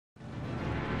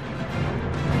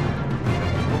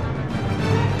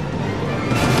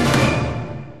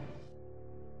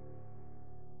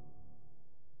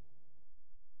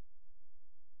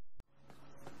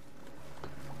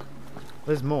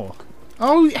there's more.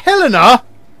 Oh, Helena!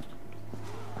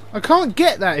 I can't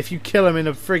get that if you kill him in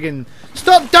a friggin...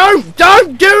 Stop!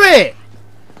 Don't do it!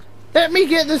 Let me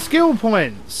get the skill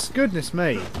points. Goodness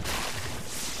me.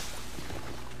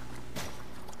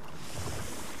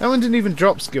 That one didn't even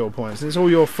drop skill points, and it's all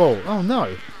your fault. Oh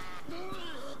no.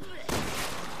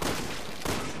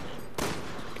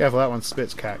 Careful, that one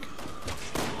spits cack.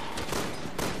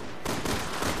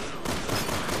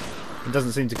 It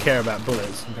doesn't seem to care about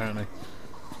bullets, apparently.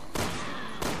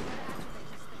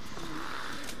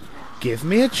 Give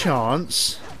me a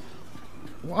chance.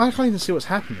 Well, I can't even see what's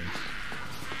happening.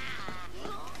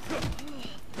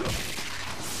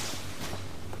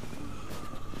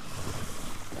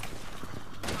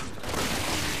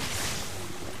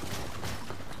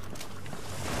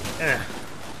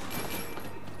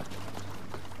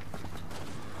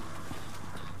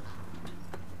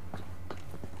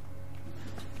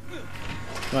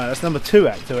 Right, that's number 2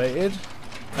 activated.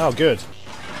 Oh, good.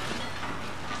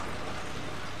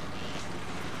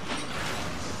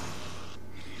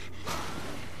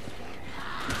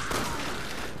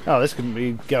 Oh, this couldn't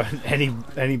be going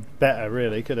any better,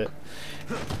 really, could it?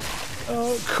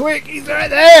 Oh, quick! He's right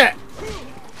there!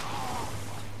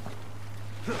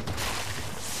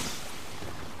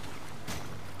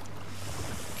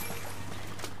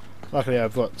 Luckily,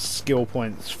 I've got skill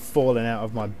points falling out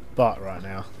of my butt right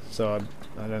now, so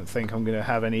I don't think I'm going to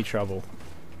have any trouble.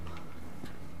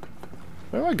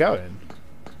 Where am I going?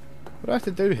 What do I have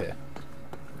to do here?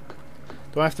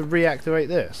 Do I have to reactivate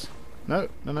this? No.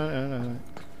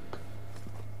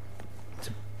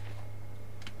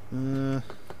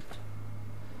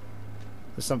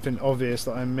 There's something obvious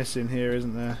that I'm missing here,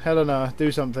 isn't there? Helena,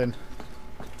 do something.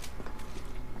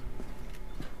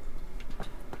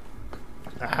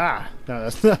 Aha! No,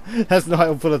 that's not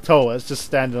helpful at all. That's just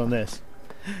standing on this.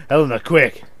 Helena,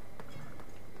 quick!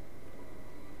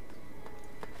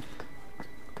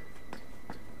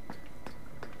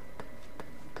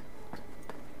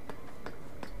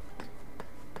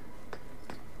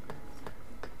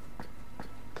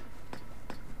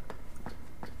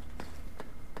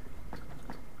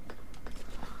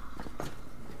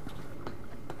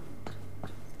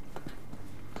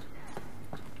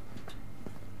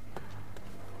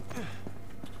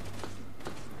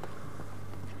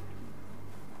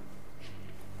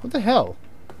 What the hell?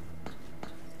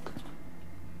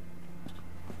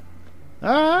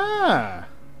 Ah!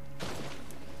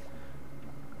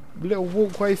 Little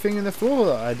walkway thing in the floor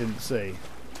that I didn't see.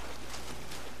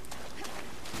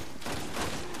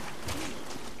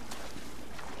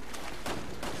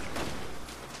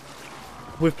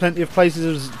 With plenty of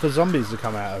places for zombies to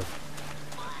come out of.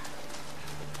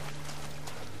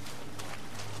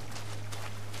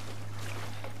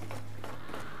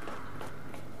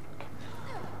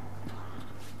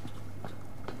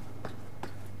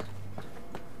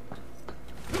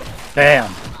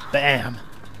 Bam! Bam!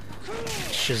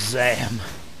 Shazam!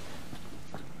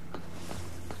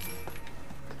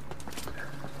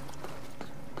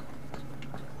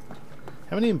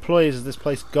 How many employees has this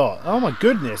place got? Oh my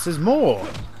goodness, there's more!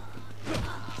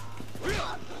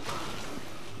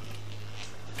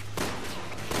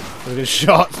 Look at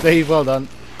shot, Steve, well done.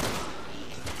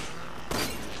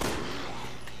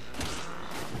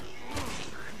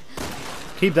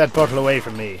 Keep that bottle away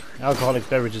from me. Alcoholic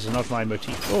beverages are not my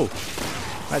motif. Oh,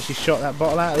 I actually shot that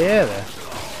bottle out of the air there.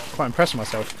 Quite impressed with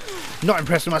myself. Not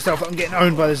impressed with myself that I'm getting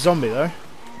owned by this zombie though.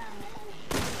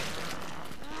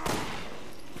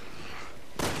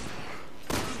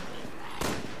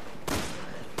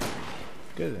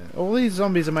 Good. All these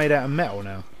zombies are made out of metal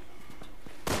now.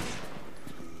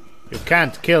 You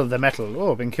can't kill the metal.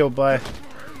 Oh, I've been killed by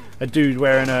a dude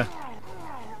wearing a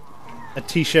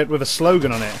t-shirt with a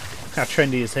slogan on it. How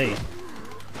trendy is he?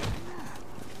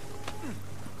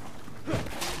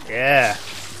 Yeah.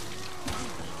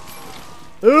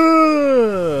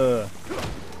 Ugh.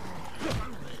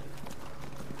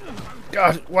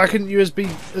 God, why couldn't you be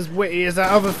as witty as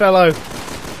that other fellow?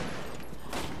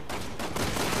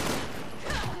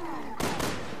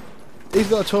 He's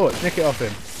got a torch. Nick it off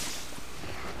him.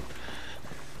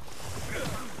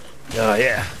 Oh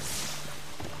yeah.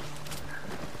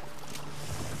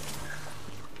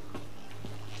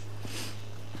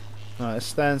 Right, let's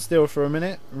stand still for a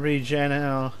minute, regen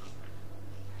our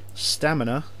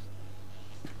stamina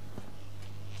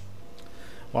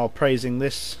while praising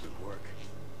this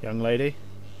young lady.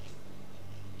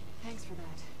 Thanks for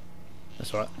that.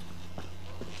 That's right.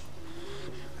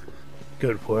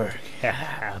 Good work.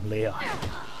 I'm Leon.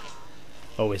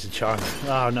 Always a charm.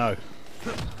 Oh no.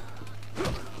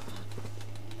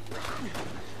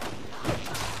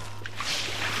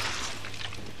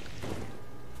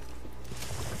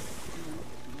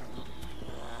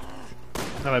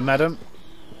 Hello, madam.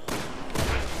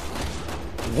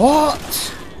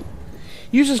 What?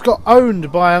 You just got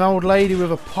owned by an old lady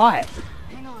with a pipe.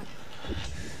 Hang on.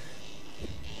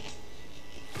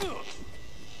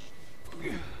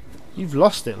 You've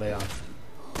lost it, Leon.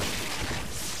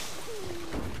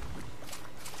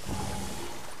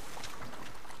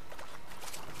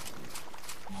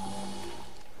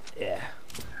 Yeah.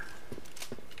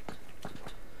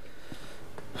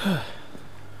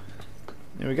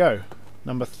 Here we go.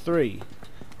 Number 3.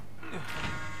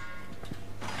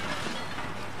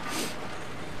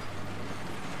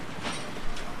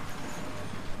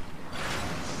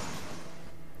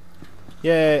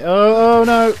 Yeah. Oh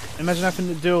no! Imagine having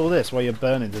to do all this while you're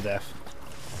burning to death.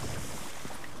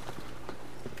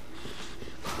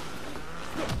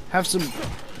 Have some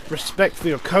respect for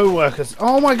your co-workers.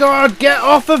 Oh my god! Get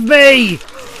off of me!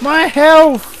 My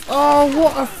health! Oh,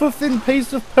 what a fucking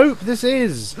piece of poop this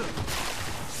is!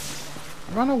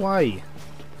 Run away.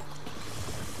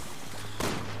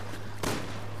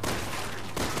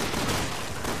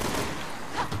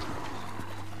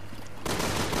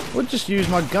 Would just use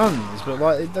my guns, but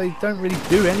like they don't really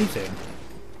do anything.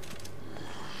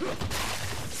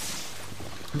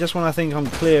 Just when I think I'm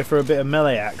clear for a bit of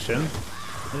melee action,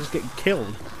 I just get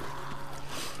killed.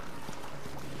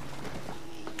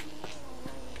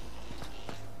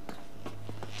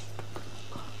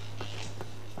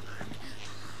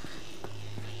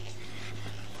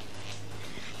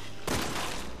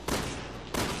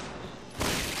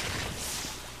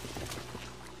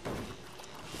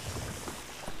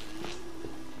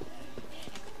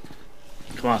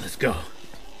 Come on, let's go.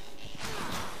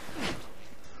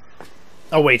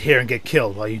 I'll wait here and get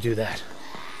killed while you do that.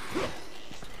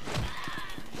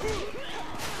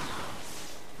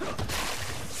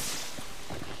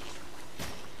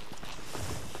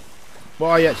 What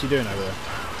are you actually doing over there?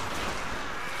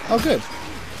 Oh, good.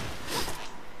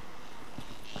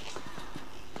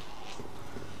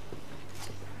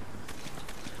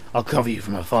 I'll cover you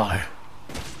from afar.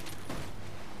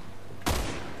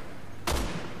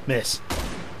 Miss.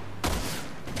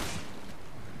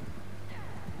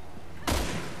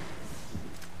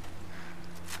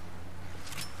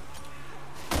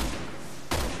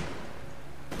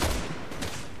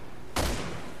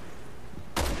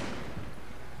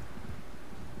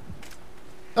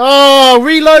 Oh,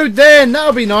 reload then!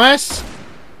 That'll be nice!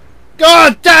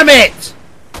 God damn it!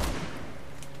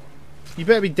 You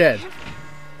better be dead.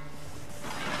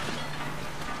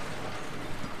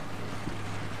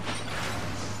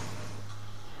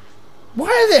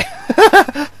 Why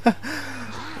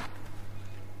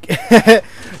are they...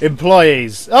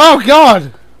 Employees. Oh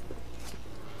god!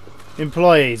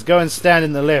 Employees, go and stand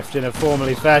in the lift in a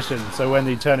formally fashion so when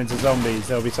they turn into zombies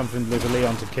there'll be something with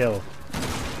Leon to kill.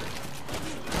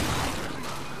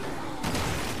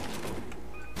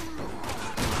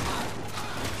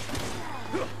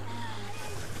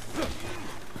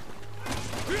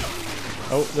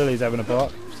 Oh, Lily's having a bark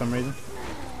for some reason.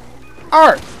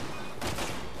 Art!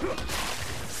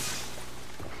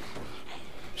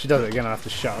 She does it again, I have to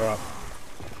shut her up.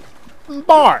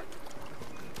 Bart!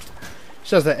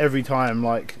 She does that every time,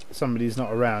 like, somebody's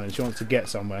not around and she wants to get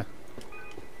somewhere.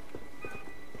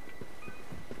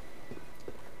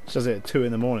 She does it at 2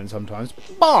 in the morning sometimes.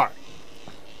 Bart!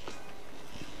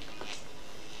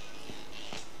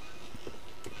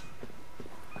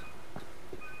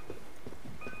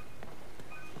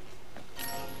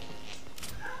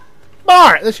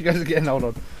 Bart! There she goes again, hold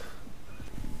on.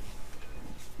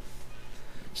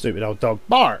 Stupid old dog.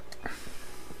 Bart!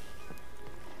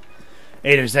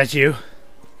 Ada, is that you?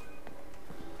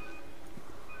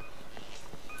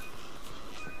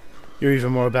 You're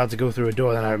even more about to go through a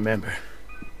door than I remember.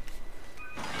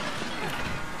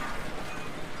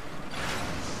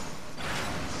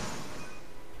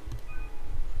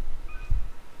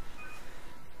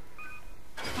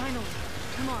 Finally.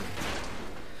 Come on.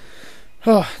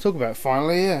 Oh, talk about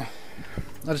finally, yeah.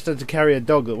 I just had to carry a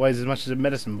dog that weighs as much as a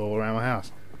medicine ball around my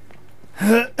house.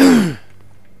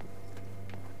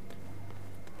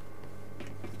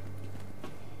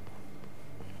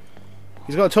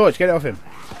 He's got a torch, get it off him.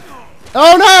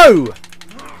 Oh no!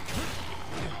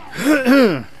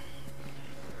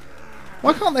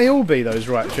 Why can't they all be those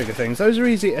right trigger things? Those are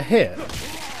easy to hit.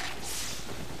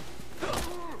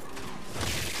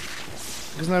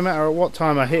 Because no matter at what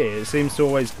time I hit it, it seems to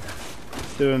always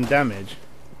do them damage.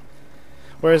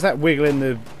 Whereas that wiggling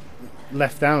the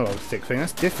left analog stick thing,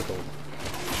 that's difficult.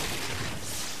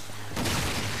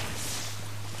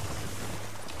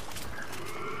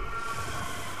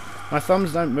 My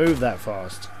thumbs don't move that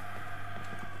fast.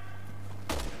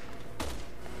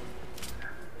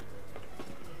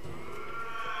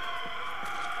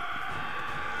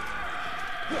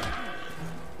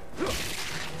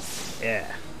 Yeah.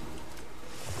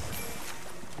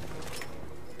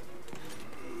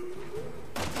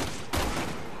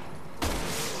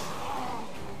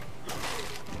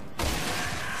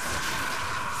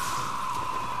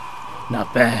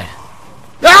 Not bad.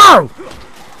 No!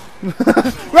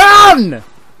 Run!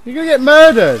 You're gonna get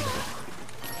murdered.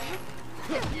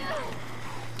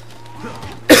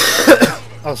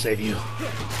 I'll save you.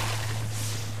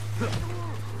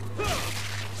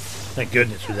 Thank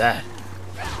goodness for that.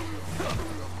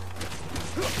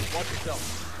 Watch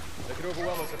yourself. They could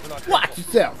overwhelm us if we're not Watch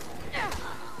yourself.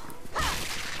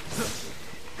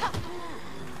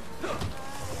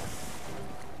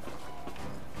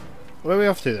 Where are we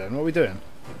off to then? What are we doing?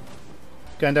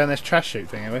 Going down this trash chute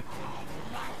thing, are we?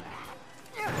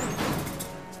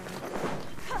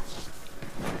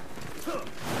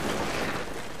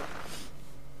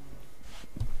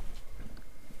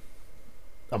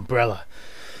 Umbrella.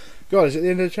 God, is it the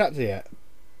end of the chapter yet?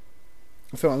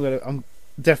 I feel like I'm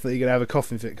definitely gonna have a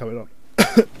coughing fit coming on.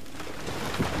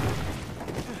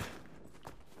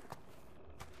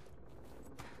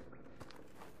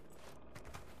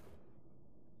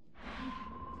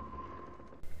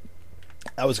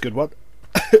 That was a good one.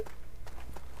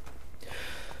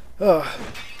 Oh,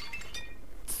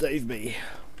 save me.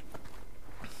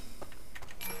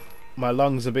 My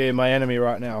lungs are being my enemy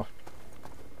right now.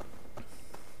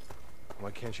 Why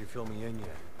can't you fill me in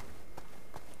yet?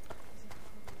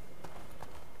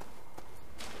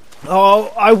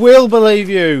 Oh, I will believe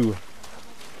you.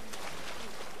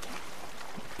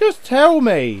 Just tell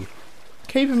me.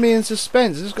 Keeping me in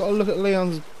suspense. I just got to look at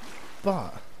Leon's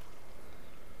butt.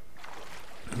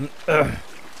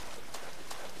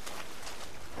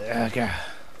 Okay.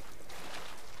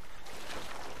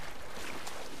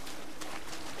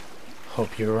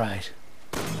 Hope you're right.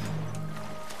 I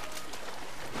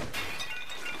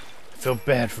feel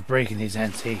bad for breaking these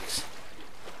antiques.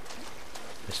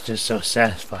 It's just so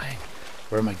satisfying.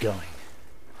 Where am I going?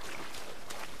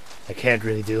 I can't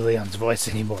really do Leon's voice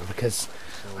anymore because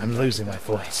I'm losing my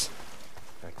voice.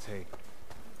 That tape.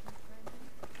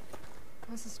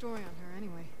 What's the story on her,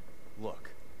 anyway? Look,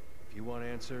 if you want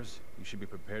answers, you should be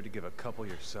prepared to give a couple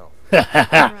yourself.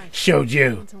 Haha, showed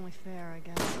you. It's only fair, I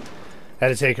guess. Had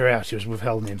to take her out. She was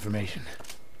withholding information.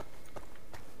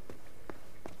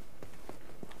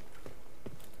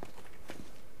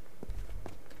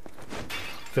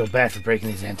 Feel bad for breaking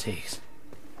these antiques.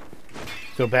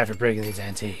 Feel bad for breaking these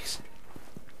antiques.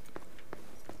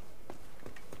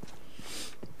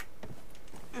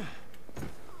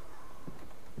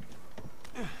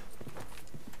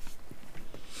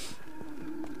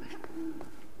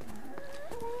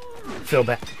 Feel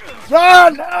bad.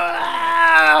 Run!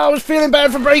 Ah, I was feeling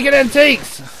bad for breaking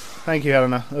antiques. Thank you,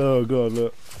 Helena. Oh God,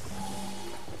 look.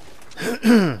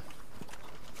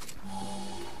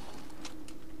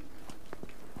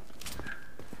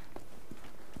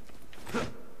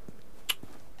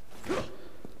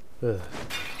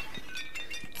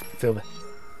 Feel bad.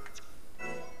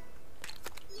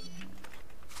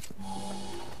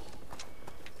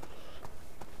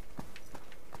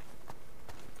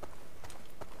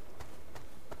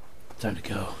 Time to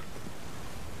go.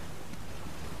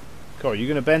 Cora, are you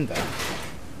gonna bend that?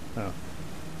 Oh.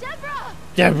 Deborah!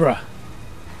 Deborah!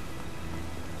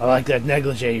 I like that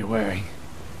negligee you're wearing.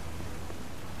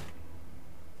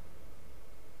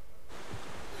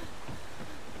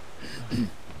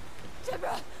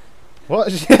 Deborah!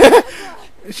 What?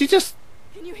 She just...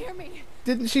 Can you hear me?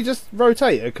 Didn't she just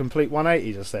rotate a complete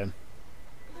 180 just then?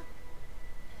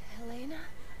 Helena?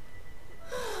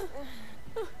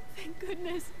 Oh, thank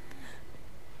goodness.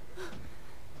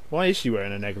 Why is she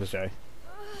wearing a negligee?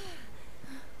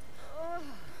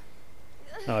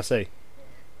 Oh, I see.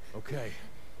 Okay,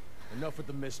 enough with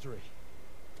the mystery.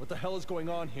 What the hell is going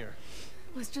on here?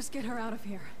 Let's just get her out of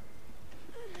here.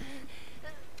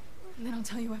 And then I'll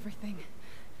tell you everything.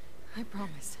 I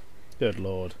promise. Good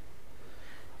lord.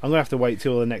 I'm gonna have to wait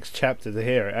till the next chapter to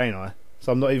hear it, ain't I?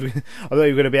 So I'm not even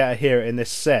gonna be able to hear it in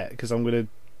this set because I'm gonna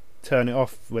turn it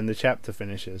off when the chapter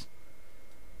finishes.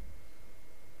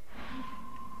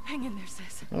 Hang in there,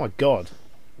 sis. Oh my god.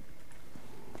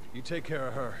 You take care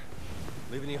of her.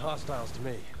 Leave any hostiles to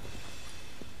me.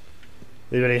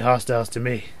 Leave any hostiles to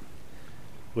me.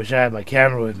 Wish I had my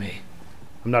camera with me.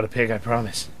 I'm not a pig, I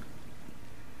promise.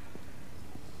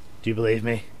 Do you believe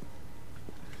me?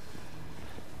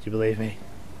 Do you believe me?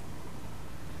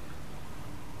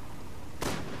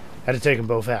 Had to take them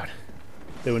both out.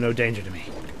 They were no danger to me.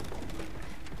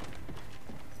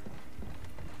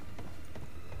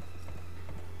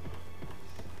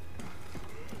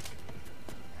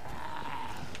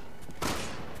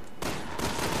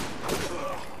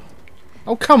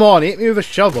 Oh, come on, hit me with a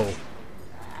shovel.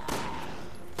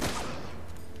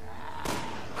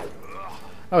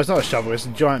 Oh, it's not a shovel, it's a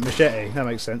giant machete. That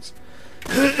makes sense.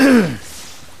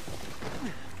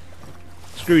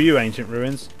 Screw you, ancient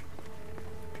ruins.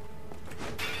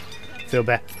 Feel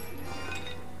bad.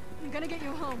 I'm gonna get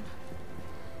you home.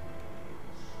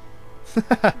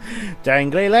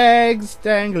 Dangly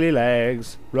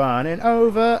legs, running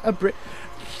over a brick.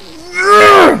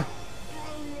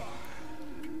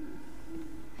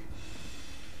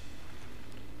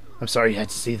 I'm sorry you had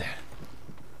to see that.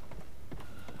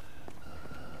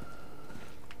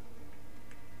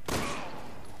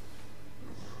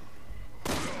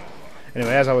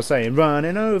 Anyway, as I was saying,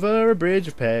 running over a bridge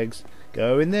of pegs,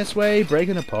 going this way,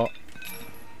 breaking a pot,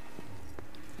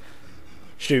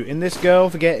 shooting this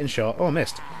girl for getting shot. Oh, I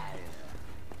missed.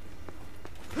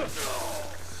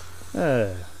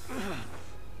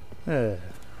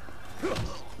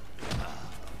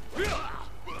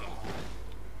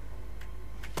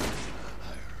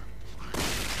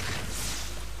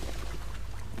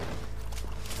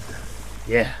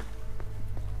 Yeah.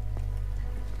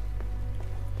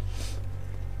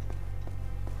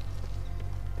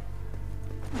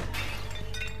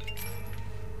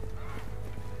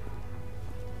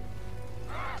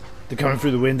 They're coming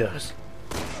through the windows.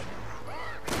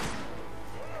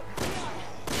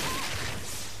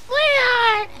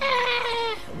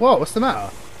 What? What's the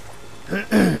matter?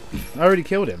 I already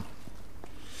killed him.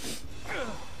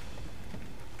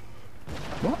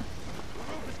 What? The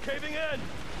roof is caving in.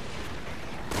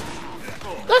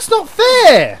 That's not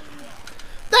fair!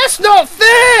 That's not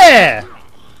fair!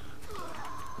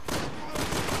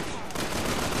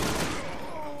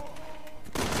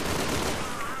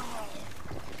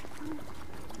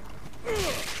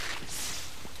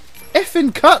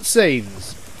 Effing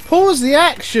cutscenes! Pause the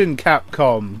action,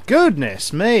 Capcom!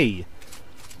 Goodness me!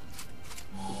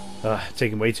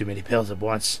 Taking way too many pills at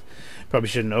once. Probably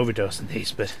shouldn't overdose on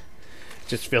these, but it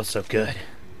just feels so good.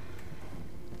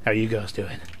 How you guys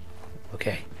doing?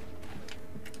 Okay.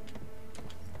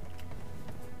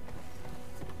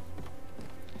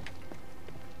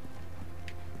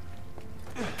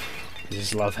 I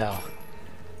just love how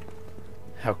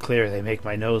clear they make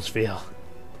my nose feel.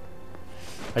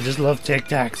 I just love Tic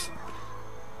Tacs.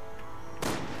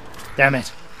 Damn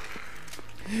it.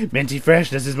 Minty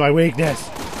freshness is my weakness.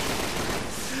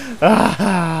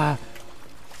 Ah!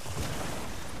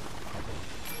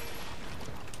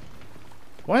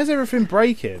 Why is everything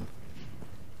breaking?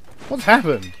 What's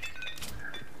happened?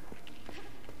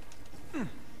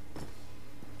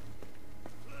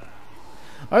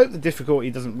 I hope the difficulty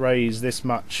doesn't raise this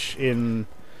much in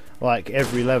like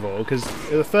every level, because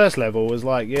the first level was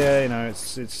like, yeah, you know,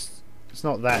 it's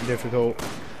not that difficult,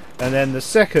 and then the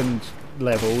second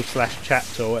level slash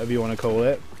chapter, or whatever you want to call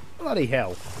it, bloody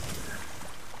hell.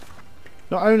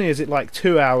 Not only is it like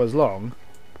 2 hours long,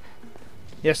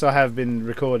 yes, I have been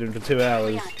recording for 2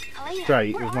 hours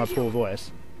straight with my poor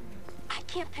voice. I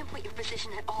can't pinpoint your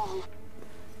position at all.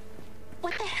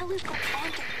 What the hell is going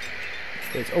on?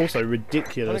 It's also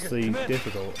ridiculously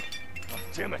difficult. Oh,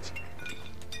 damn it.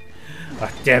 Ah,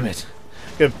 damn it.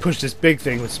 I'm gonna push this big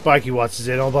thing with spiky watsons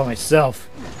in all by myself.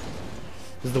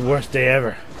 This is the worst day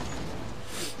ever.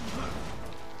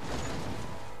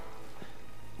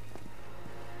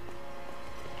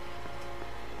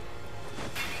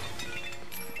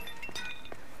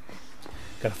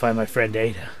 Gotta find my friend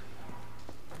Ada.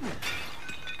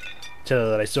 Tell her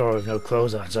that I saw her with no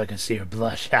clothes on so I can see her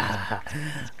blush.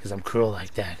 Because I'm cruel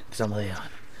like that. Because I'm Leon.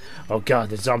 Oh god,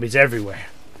 there's zombies everywhere.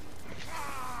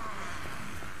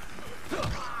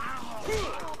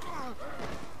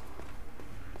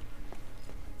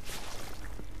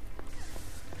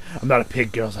 I'm not a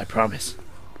pig, girls, I promise.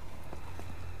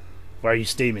 Why are you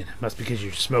steaming? Must be because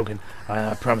you're smoking.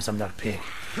 I promise I'm not a pig.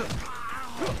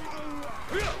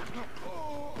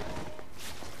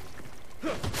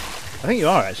 I think you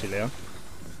are actually, Leon.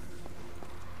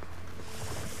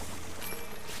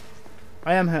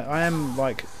 I am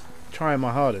like trying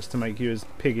my hardest to make you as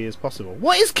piggy as possible.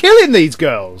 What is killing these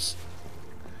girls?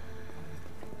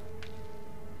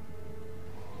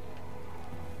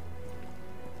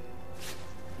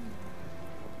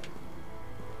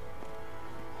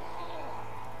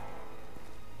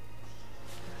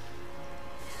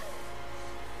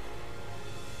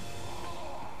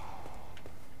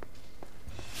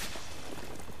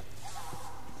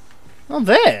 Oh,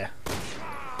 there!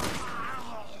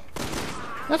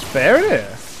 That's fair, isn't it?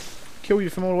 Kill you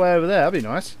from all the way over there, that'd be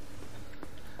nice.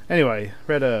 Anyway,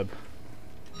 red herb.